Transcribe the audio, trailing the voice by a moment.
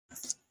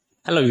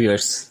Hello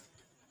viewers,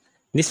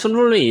 this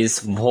one is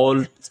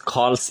VoLTE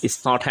calls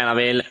is not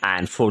enabled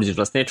and 4G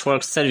plus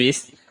network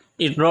service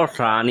is not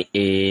run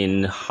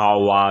in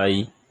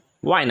Huawei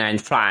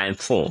Y9 Prime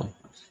phone.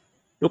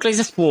 Look like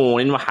this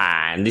phone in my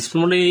hand. This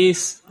phone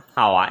is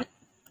Huawei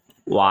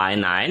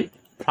Y9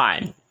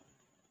 Prime.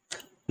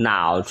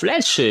 Now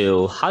let's show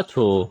you how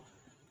to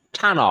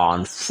turn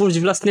on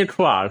 4G plus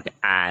network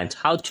and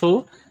how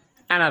to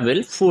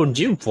enable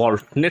 4G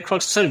VoLTE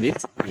network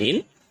service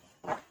in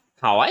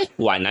Huawei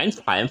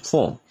Y9 Prime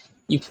phone.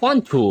 If you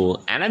want to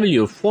enable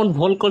your phone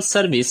VoLTE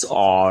service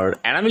or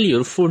enable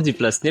your 4G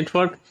plus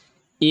network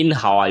in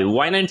Huawei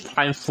Y9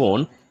 Prime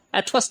phone,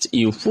 at first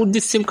you put the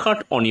SIM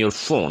card on your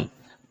phone.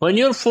 When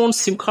your phone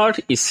SIM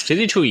card is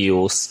ready to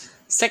use,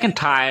 second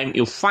time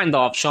you find the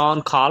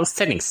option called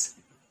settings.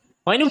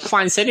 When you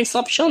find settings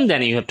option,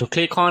 then you have to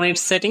click on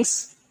its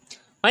settings.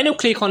 When you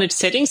click on its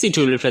settings, it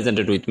will be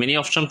presented with many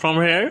options from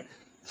here.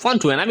 If you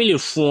want to enable your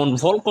phone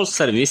VoLTE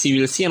service,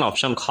 you will see an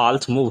option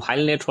called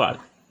mobile network.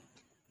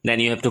 Then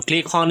you have to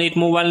click on it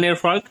mobile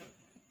network.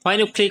 When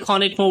you click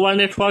on it mobile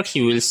network,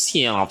 you will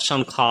see an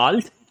option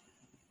called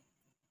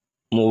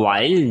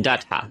mobile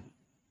data.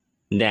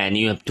 Then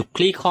you have to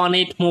click on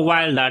it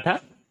mobile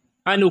data.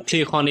 When you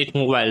click on it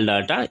mobile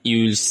data,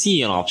 you will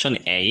see an option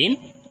again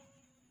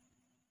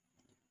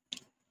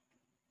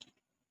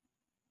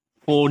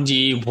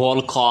 4G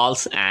VoLTE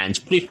calls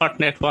and preferred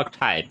network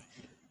type.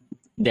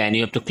 Then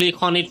you have to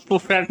click on it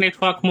preferred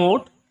network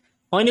mode.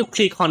 When you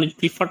click on it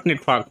preferred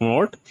network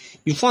mode,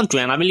 if you want to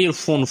enable your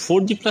phone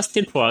 4G plus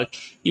network,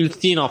 you will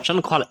see an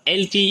option called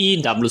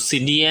LTE,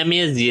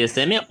 WCDMA,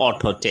 GSMA,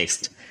 auto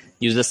text.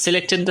 You just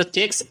selected the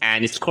text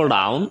and scroll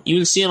down, you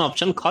will see an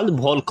option called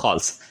VoLTE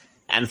calls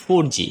and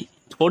 4G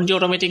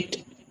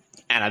automatic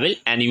enable,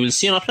 and you will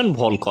see an option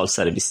VoLTE call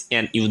service,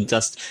 and you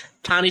just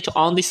turn it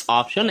on this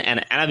option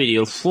and enable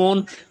your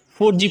phone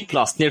 4G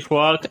plus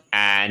network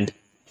and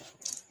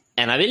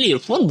enable your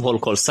phone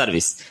VoLTE call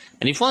service.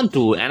 And if you want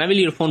to enable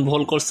your phone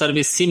VoLTE call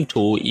service SIM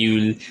 2, you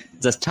will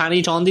just turn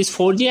it on this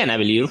 4G and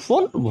enable your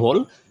phone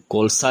VoLTE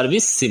call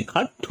service SIM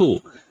card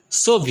 2.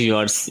 So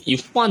viewers,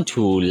 if you want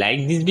to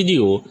like this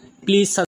video, please subscribe.